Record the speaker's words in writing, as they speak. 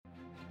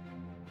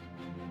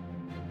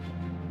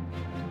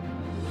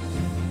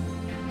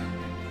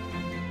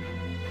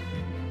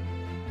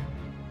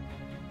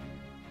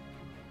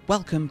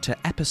welcome to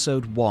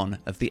episode 1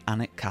 of the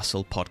Alnwick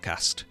Castle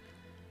podcast.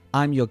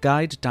 I'm your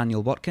guide,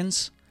 Daniel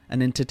Watkins,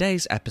 and in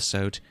today's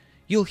episode,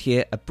 you'll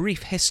hear a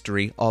brief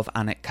history of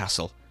Alnwick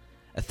Castle,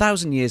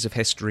 1,000 years of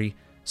history,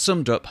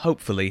 summed up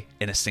hopefully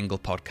in a single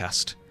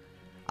podcast.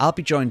 I'll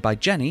be joined by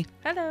Jenny,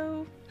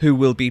 hello, who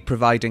will be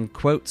providing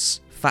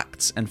quotes,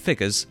 facts and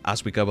figures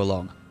as we go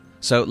along.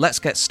 So let's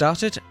get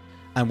started,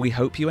 and we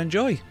hope you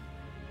enjoy.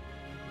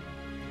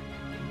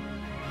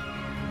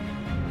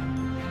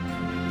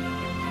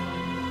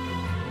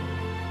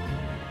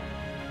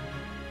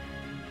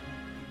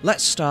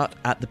 Let's start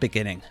at the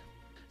beginning.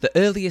 The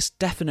earliest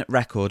definite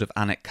record of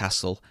Alnwick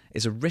Castle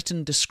is a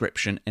written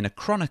description in a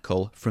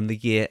chronicle from the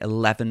year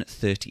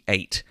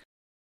 1138,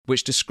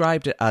 which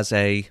described it as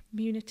a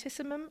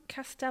Munitissimum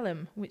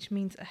Castellum, which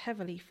means a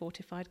heavily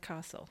fortified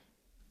castle.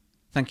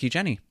 Thank you,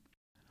 Jenny.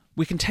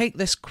 We can take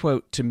this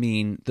quote to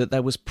mean that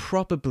there was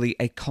probably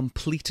a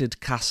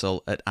completed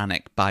castle at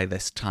Alnwick by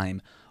this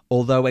time,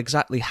 although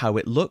exactly how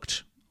it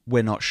looked,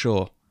 we're not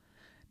sure.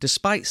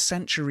 Despite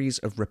centuries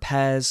of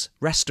repairs,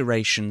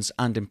 restorations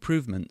and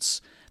improvements,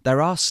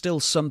 there are still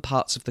some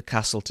parts of the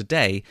castle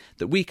today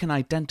that we can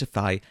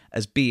identify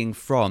as being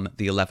from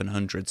the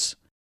 1100s.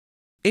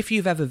 If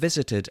you've ever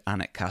visited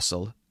Alnwick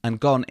Castle and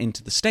gone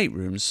into the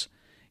staterooms,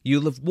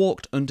 you'll have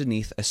walked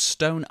underneath a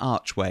stone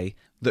archway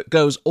that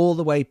goes all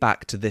the way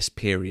back to this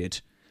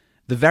period,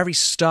 the very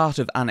start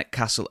of Alnwick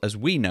Castle as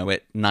we know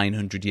it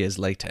 900 years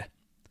later.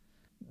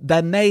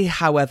 There may,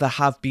 however,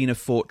 have been a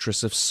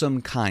fortress of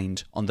some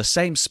kind on the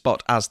same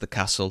spot as the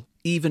castle,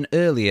 even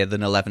earlier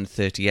than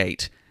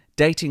 1138,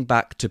 dating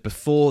back to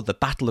before the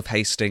Battle of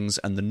Hastings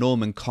and the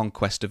Norman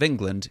conquest of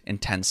England in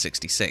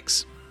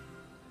 1066.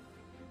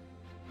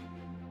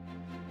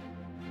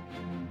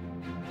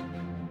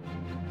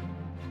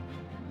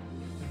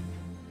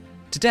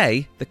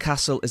 Today, the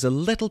castle is a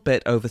little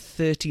bit over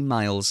 30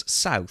 miles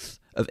south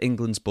of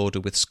England's border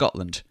with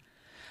Scotland,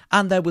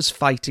 and there was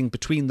fighting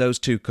between those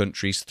two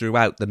countries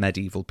throughout the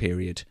medieval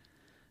period.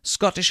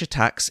 Scottish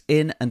attacks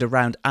in and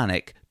around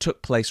Alnwick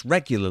took place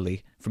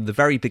regularly from the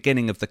very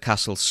beginning of the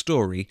castle's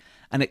story,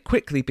 and it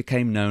quickly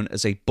became known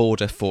as a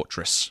border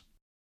fortress.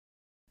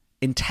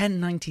 In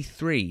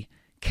 1093,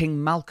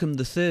 King Malcolm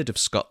III of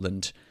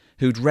Scotland,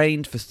 who'd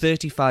reigned for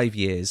 35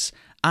 years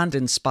and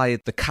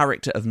inspired the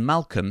character of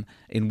Malcolm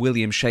in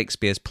William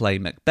Shakespeare's play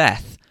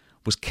Macbeth,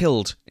 was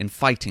killed in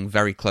fighting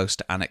very close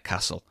to Alnwick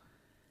Castle.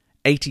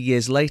 80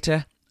 years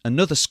later,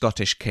 another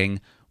Scottish king,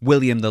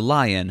 William the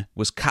Lion,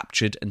 was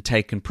captured and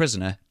taken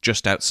prisoner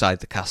just outside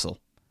the castle.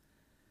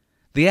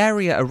 The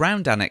area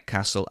around Alnwick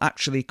Castle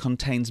actually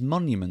contains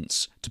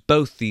monuments to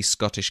both these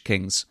Scottish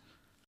kings.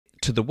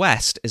 To the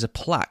west is a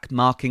plaque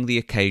marking the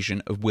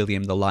occasion of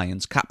William the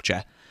Lion's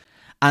capture,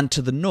 and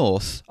to the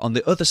north, on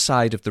the other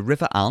side of the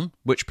River Aln,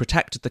 which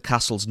protected the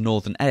castle's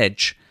northern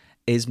edge,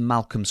 is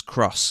Malcolm's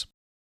Cross.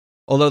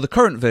 Although the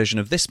current version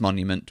of this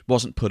monument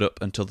wasn't put up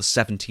until the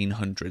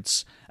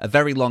 1700s, a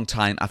very long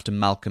time after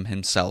Malcolm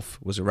himself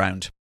was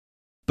around.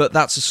 But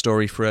that's a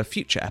story for a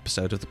future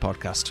episode of the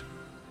podcast.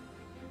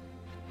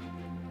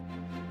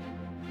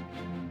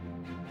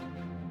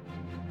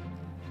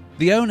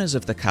 The owners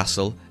of the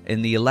castle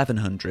in the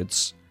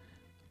 1100s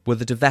were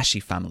the de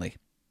Vesci family,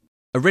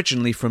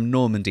 originally from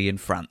Normandy in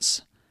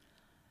France.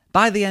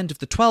 By the end of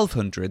the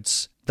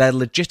 1200s, their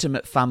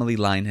legitimate family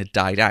line had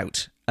died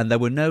out, and there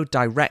were no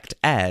direct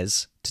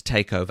heirs to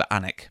take over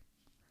Alnwick.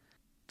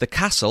 The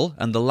castle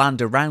and the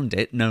land around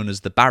it, known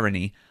as the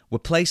barony, were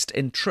placed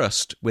in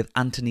trust with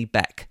Anthony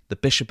Beck, the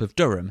Bishop of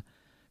Durham,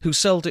 who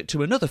sold it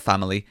to another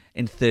family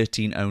in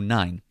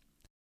 1309.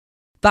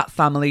 That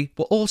family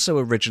were also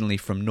originally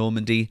from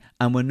Normandy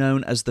and were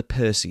known as the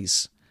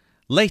Percys.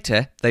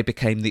 Later, they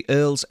became the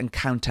Earls and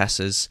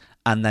Countesses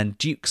and then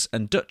Dukes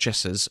and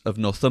Duchesses of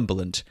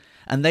Northumberland,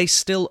 and they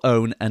still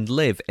own and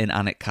live in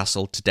Alnwick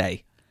Castle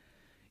today.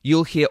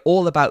 You'll hear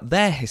all about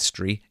their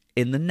history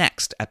in the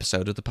next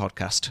episode of the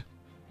podcast.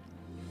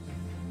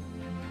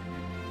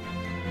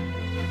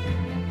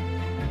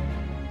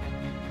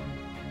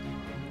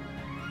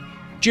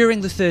 During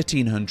the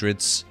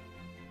 1300s,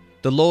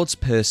 the Lords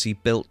Percy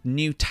built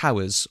new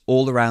towers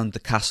all around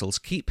the castle's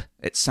keep,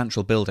 its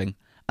central building,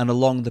 and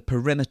along the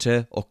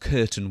perimeter or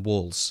curtain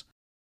walls.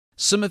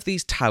 Some of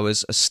these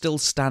towers are still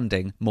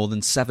standing more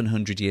than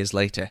 700 years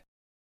later.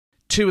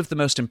 Two of the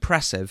most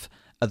impressive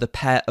are the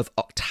pair of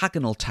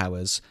octagonal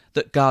towers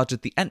that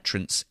guarded the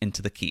entrance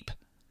into the keep.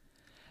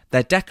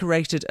 They're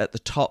decorated at the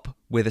top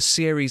with a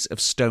series of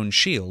stone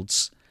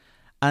shields,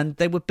 and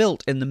they were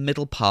built in the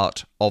middle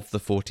part of the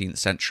 14th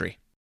century.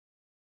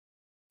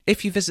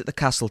 If you visit the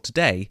castle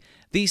today,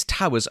 these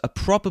towers are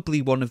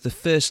probably one of the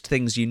first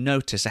things you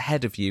notice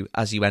ahead of you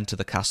as you enter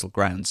the castle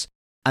grounds,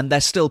 and they're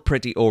still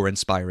pretty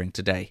awe-inspiring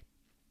today.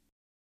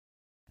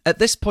 At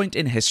this point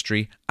in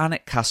history,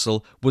 Alnwick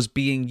Castle was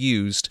being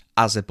used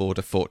as a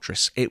border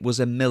fortress. It was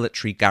a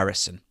military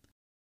garrison.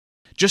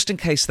 Just in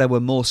case there were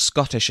more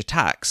Scottish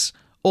attacks,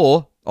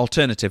 or,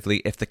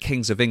 alternatively, if the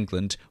kings of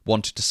England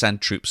wanted to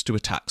send troops to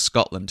attack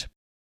Scotland.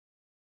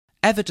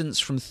 Evidence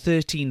from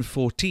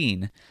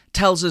 1314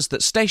 tells us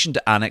that stationed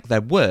at Alnwick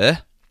there were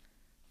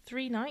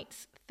 3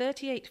 knights,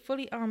 38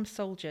 fully armed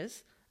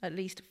soldiers, at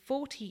least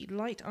 40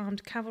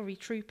 light-armed cavalry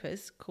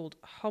troopers called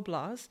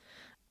hoblars,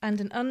 and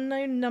an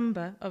unknown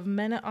number of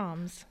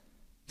men-at-arms.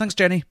 Thanks,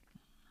 Jenny.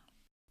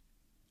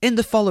 In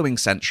the following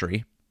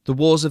century, the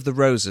Wars of the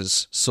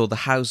Roses saw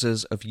the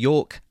houses of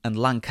York and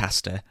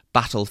Lancaster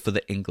battle for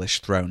the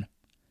English throne.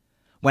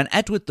 When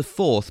Edward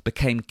IV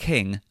became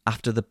king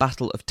after the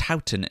Battle of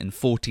Towton in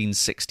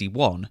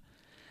 1461,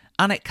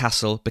 Alnwick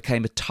Castle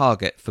became a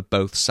target for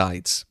both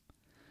sides.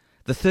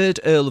 The 3rd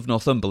Earl of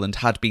Northumberland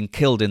had been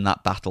killed in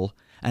that battle,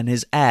 and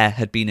his heir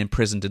had been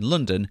imprisoned in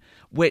London,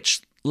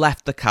 which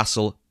left the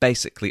castle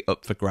basically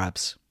up for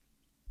grabs.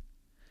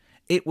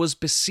 It was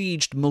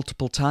besieged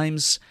multiple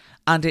times,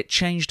 and it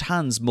changed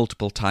hands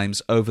multiple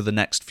times over the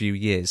next few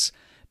years,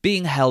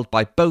 being held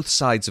by both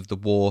sides of the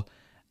war,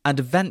 and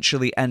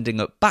eventually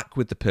ending up back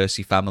with the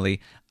Percy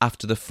family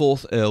after the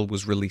 4th Earl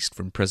was released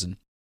from prison.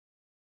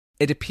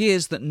 It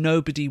appears that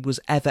nobody was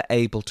ever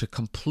able to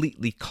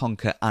completely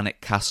conquer Alnwick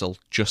Castle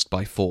just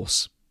by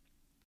force.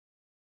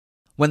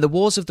 When the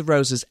Wars of the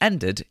Roses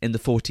ended in the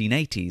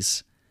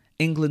 1480s,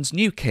 England's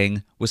new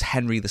king was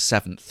Henry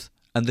VII,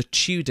 and the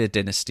Tudor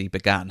dynasty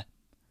began.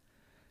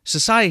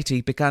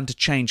 Society began to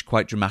change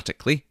quite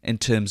dramatically in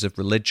terms of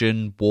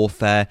religion,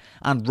 warfare,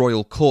 and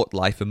royal court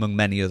life, among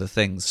many other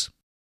things.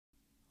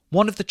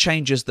 One of the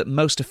changes that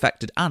most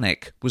affected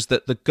Alnwick was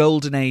that the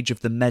golden age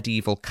of the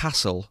medieval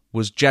castle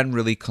was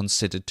generally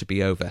considered to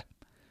be over.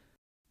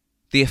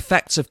 The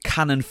effects of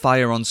cannon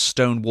fire on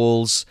stone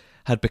walls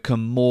had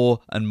become more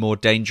and more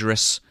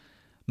dangerous.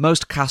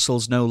 Most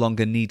castles no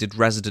longer needed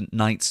resident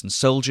knights and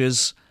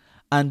soldiers,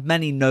 and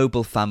many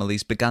noble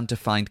families began to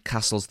find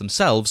castles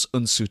themselves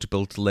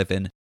unsuitable to live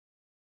in.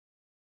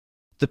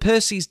 The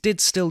Percys did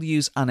still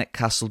use Alnwick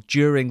Castle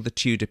during the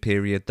Tudor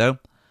period though,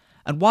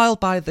 and while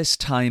by this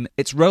time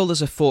its role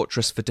as a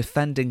fortress for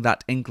defending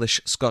that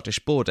English-Scottish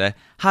border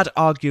had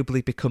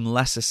arguably become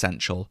less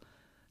essential,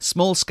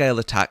 small-scale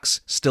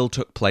attacks still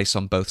took place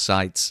on both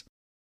sides.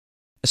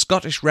 A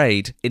Scottish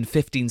raid in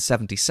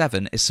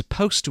 1577 is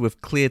supposed to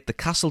have cleared the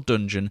castle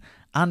dungeon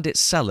and its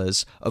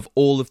cellars of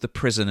all of the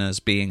prisoners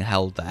being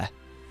held there.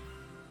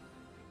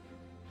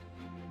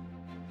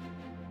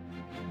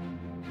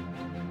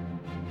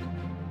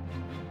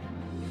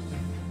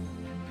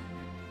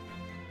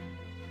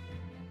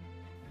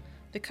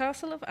 The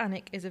castle of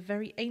Alnwick is a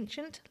very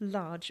ancient,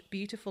 large,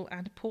 beautiful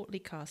and portly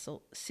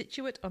castle,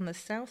 situate on the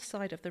south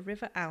side of the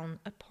River Aln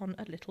upon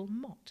a little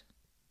motte.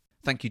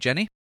 Thank you,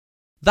 Jenny.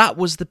 That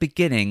was the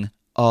beginning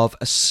of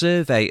a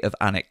survey of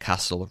Alnwick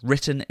Castle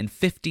written in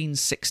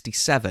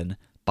 1567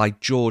 by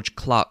George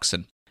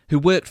Clarkson, who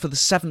worked for the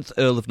 7th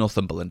Earl of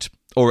Northumberland,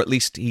 or at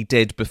least he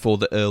did before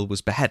the Earl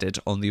was beheaded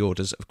on the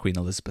orders of Queen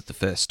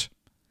Elizabeth I.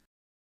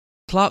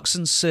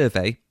 Clarkson's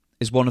survey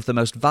is one of the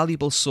most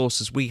valuable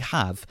sources we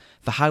have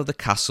for how the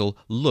castle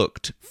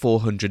looked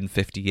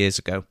 450 years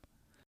ago.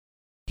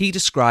 He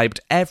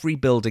described every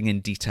building in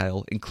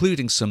detail,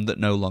 including some that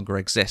no longer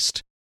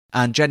exist.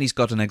 And Jenny's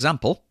got an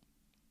example.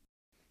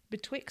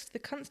 Betwixt the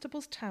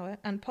Constable's Tower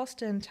and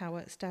Postern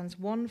Tower stands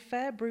one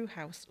fair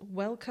brewhouse,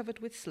 well covered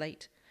with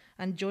slate,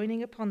 and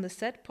joining upon the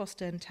said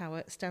Postern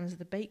Tower stands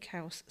the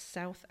bakehouse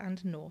south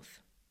and north.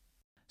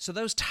 So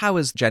those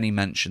towers Jenny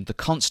mentioned, the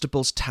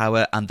Constable's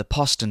Tower and the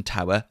Postern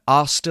Tower,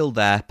 are still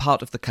there,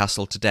 part of the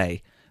castle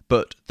today,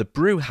 but the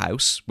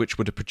brewhouse, which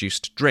would have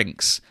produced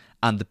drinks,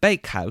 and the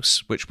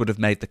bakehouse, which would have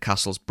made the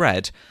castle's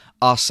bread,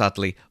 are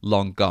sadly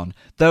long gone,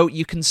 though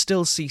you can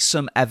still see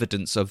some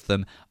evidence of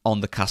them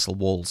on the castle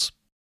walls.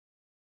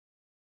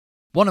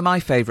 One of my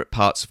favourite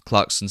parts of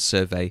Clarkson's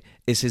survey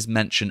is his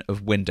mention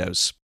of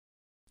windows.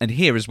 And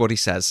here is what he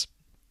says.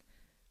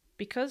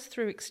 Because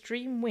through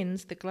extreme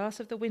winds the glass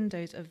of the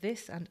windows of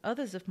this and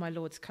others of my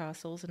lord's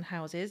castles and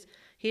houses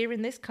here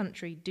in this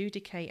country do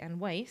decay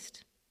and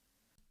waste.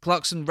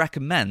 Clarkson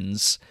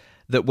recommends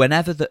that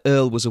whenever the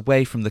Earl was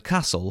away from the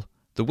castle,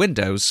 the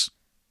windows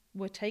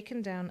were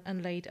taken down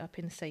and laid up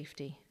in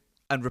safety,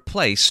 and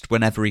replaced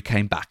whenever he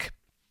came back.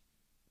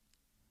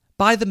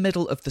 By the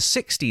middle of the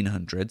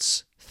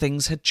 1600s,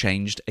 things had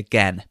changed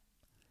again.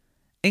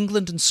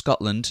 England and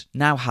Scotland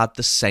now had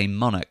the same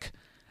monarch,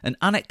 and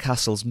Alnwick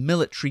Castle's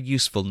military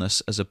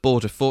usefulness as a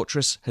border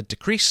fortress had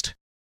decreased,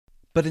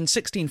 but in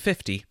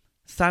 1650,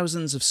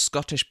 thousands of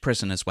Scottish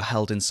prisoners were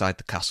held inside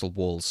the castle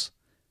walls.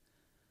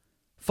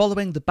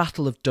 Following the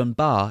Battle of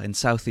Dunbar in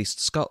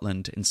southeast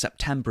Scotland in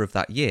September of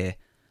that year,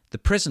 the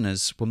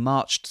prisoners were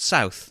marched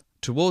south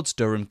towards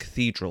Durham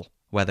Cathedral,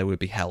 where they would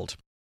be held.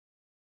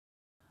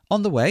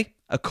 On the way,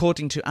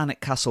 according to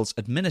Alnwick Castle's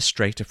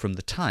administrator from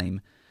the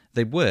time,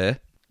 they were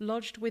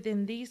lodged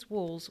within these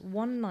walls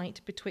one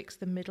night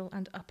betwixt the middle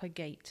and upper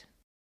gate.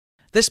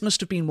 This must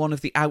have been one of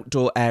the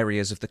outdoor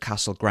areas of the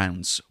castle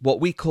grounds, what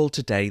we call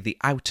today the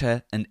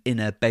outer and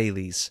inner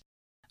baileys,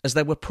 as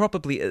there were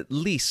probably at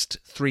least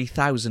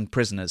 3,000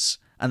 prisoners,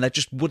 and there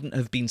just wouldn't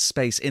have been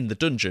space in the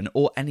dungeon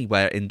or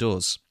anywhere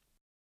indoors.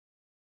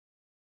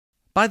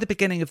 By the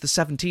beginning of the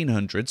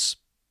 1700s,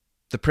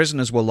 The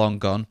prisoners were long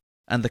gone,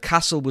 and the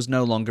castle was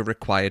no longer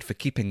required for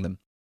keeping them,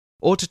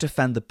 or to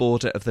defend the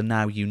border of the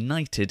now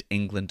united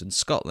England and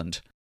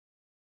Scotland.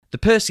 The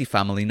Percy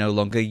family no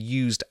longer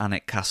used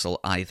Alnwick Castle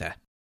either.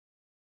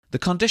 The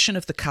condition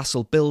of the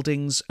castle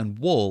buildings and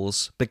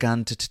walls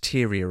began to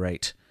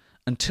deteriorate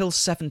until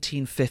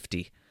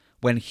 1750,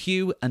 when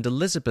Hugh and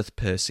Elizabeth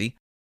Percy,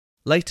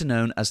 later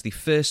known as the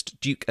first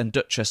Duke and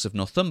Duchess of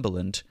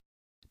Northumberland,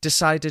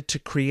 decided to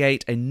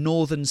create a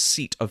northern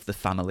seat of the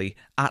family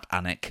at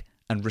Alnwick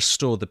and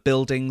restore the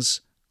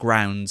buildings,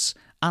 grounds,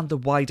 and the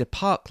wider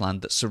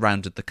parkland that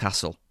surrounded the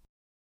castle.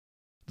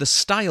 The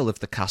style of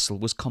the castle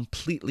was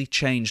completely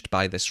changed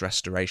by this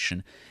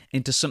restoration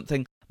into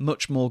something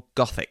much more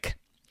Gothic.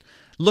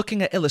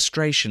 Looking at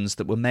illustrations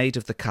that were made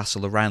of the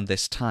castle around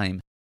this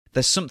time,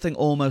 there's something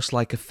almost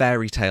like a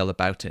fairy tale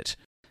about it.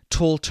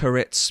 Tall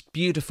turrets,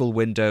 beautiful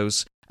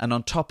windows, and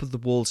on top of the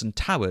walls and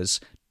towers,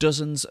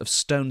 dozens of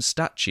stone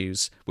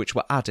statues which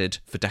were added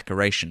for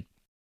decoration.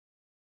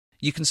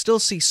 You can still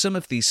see some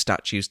of these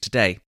statues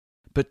today,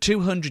 but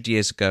 200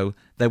 years ago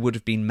there would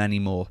have been many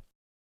more.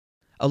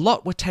 A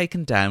lot were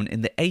taken down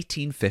in the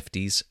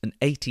 1850s and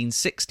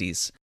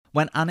 1860s,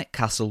 when Alnwick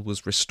Castle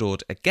was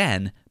restored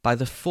again by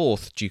the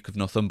 4th Duke of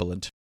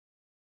Northumberland.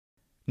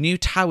 New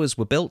towers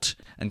were built,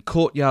 and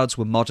courtyards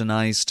were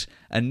modernised,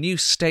 and new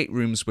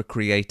staterooms were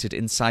created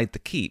inside the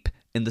keep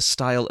in the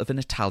style of an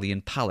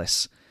Italian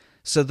palace,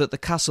 so that the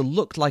castle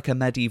looked like a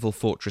medieval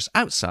fortress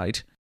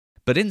outside,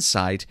 but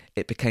inside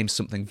it became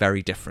something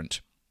very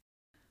different.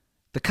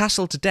 The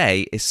castle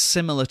today is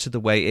similar to the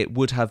way it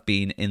would have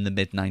been in the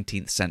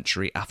mid-19th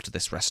century after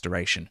this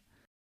restoration.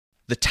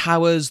 The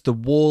towers, the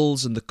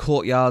walls and the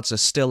courtyards are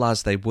still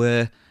as they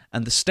were,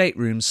 and the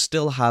staterooms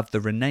still have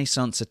the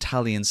Renaissance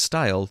Italian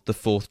style the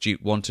 4th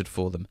Duke wanted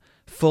for them,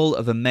 full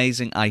of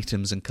amazing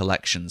items and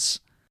collections.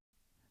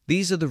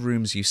 These are the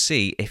rooms you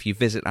see if you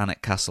visit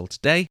Alnwick Castle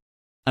today,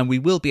 and we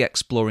will be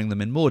exploring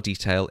them in more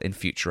detail in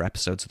future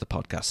episodes of the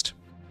podcast.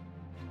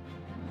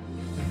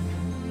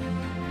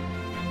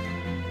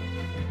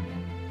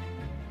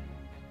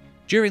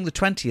 During the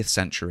 20th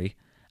century,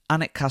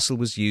 Alnwick Castle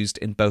was used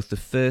in both the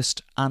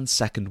First and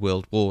Second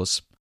World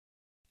Wars.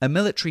 A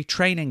military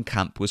training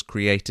camp was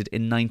created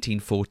in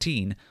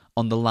 1914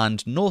 on the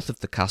land north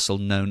of the castle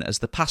known as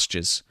the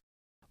Pastures,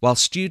 while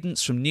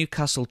students from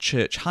Newcastle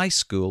Church High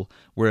School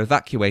were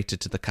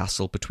evacuated to the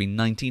castle between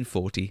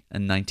 1940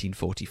 and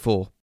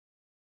 1944.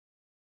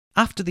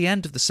 After the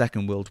end of the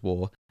Second World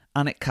War,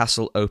 Alnwick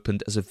Castle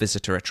opened as a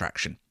visitor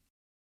attraction.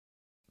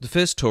 The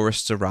first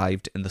tourists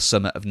arrived in the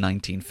summer of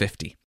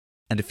 1950,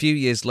 and a few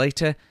years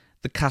later,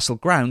 the castle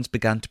grounds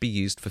began to be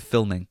used for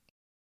filming.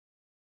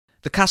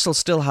 The castle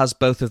still has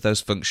both of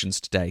those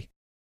functions today.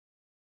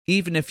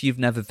 Even if you've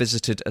never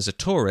visited as a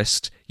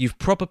tourist, you've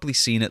probably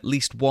seen at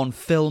least one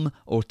film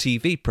or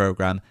TV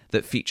programme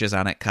that features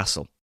Alnwick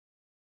Castle.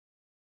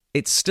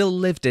 It's still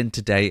lived in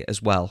today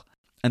as well,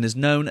 and is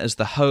known as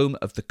the home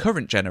of the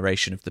current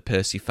generation of the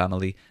Percy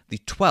family, the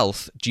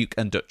 12th Duke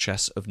and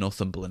Duchess of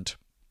Northumberland.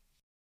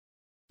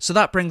 So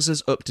that brings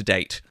us up to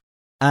date.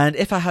 And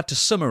if I had to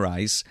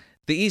summarise,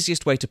 the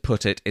easiest way to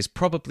put it is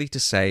probably to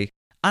say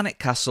Alnwick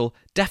Castle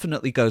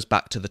definitely goes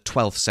back to the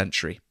 12th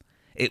century.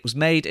 It was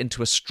made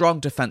into a strong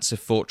defensive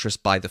fortress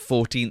by the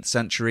 14th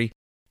century.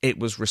 It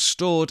was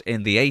restored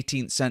in the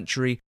 18th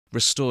century,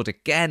 restored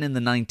again in the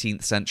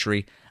 19th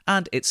century,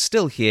 and it's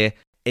still here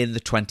in the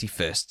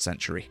 21st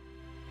century.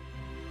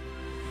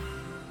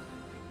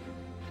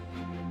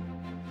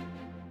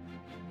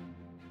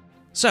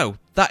 So,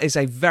 that is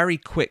a very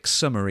quick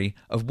summary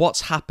of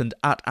what's happened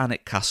at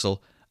Alnwick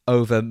Castle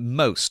over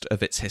most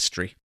of its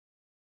history.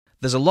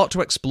 There's a lot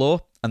to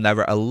explore, and there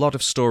are a lot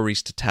of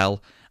stories to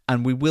tell,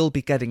 and we will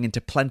be getting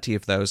into plenty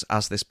of those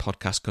as this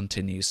podcast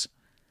continues.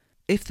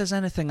 If there's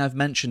anything I've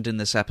mentioned in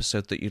this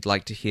episode that you'd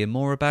like to hear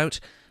more about,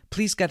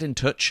 please get in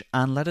touch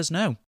and let us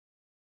know.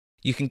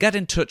 You can get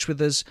in touch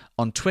with us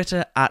on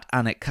Twitter at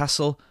Alnwick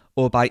Castle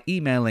or by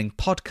emailing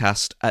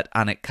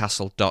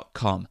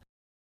podcast@alnwickcastle.com.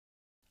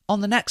 On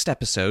the next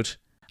episode,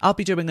 I'll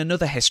be doing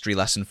another history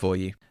lesson for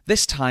you.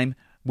 This time,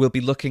 we'll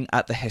be looking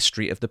at the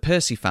history of the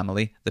Percy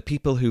family, the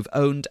people who've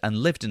owned and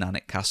lived in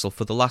Alnwick Castle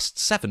for the last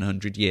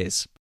 700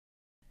 years.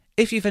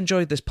 If you've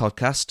enjoyed this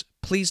podcast,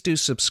 please do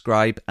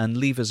subscribe and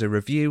leave us a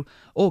review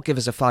or give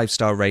us a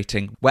 5-star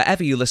rating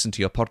wherever you listen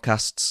to your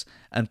podcasts,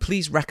 and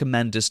please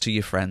recommend us to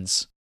your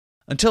friends.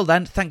 Until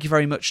then, thank you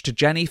very much to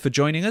Jenny for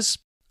joining us.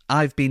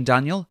 I've been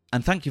Daniel,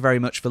 and thank you very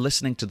much for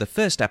listening to the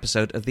first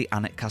episode of the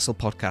Alnwick Castle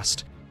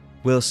podcast.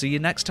 We'll see you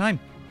next time.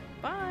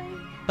 Bye.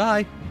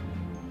 Bye.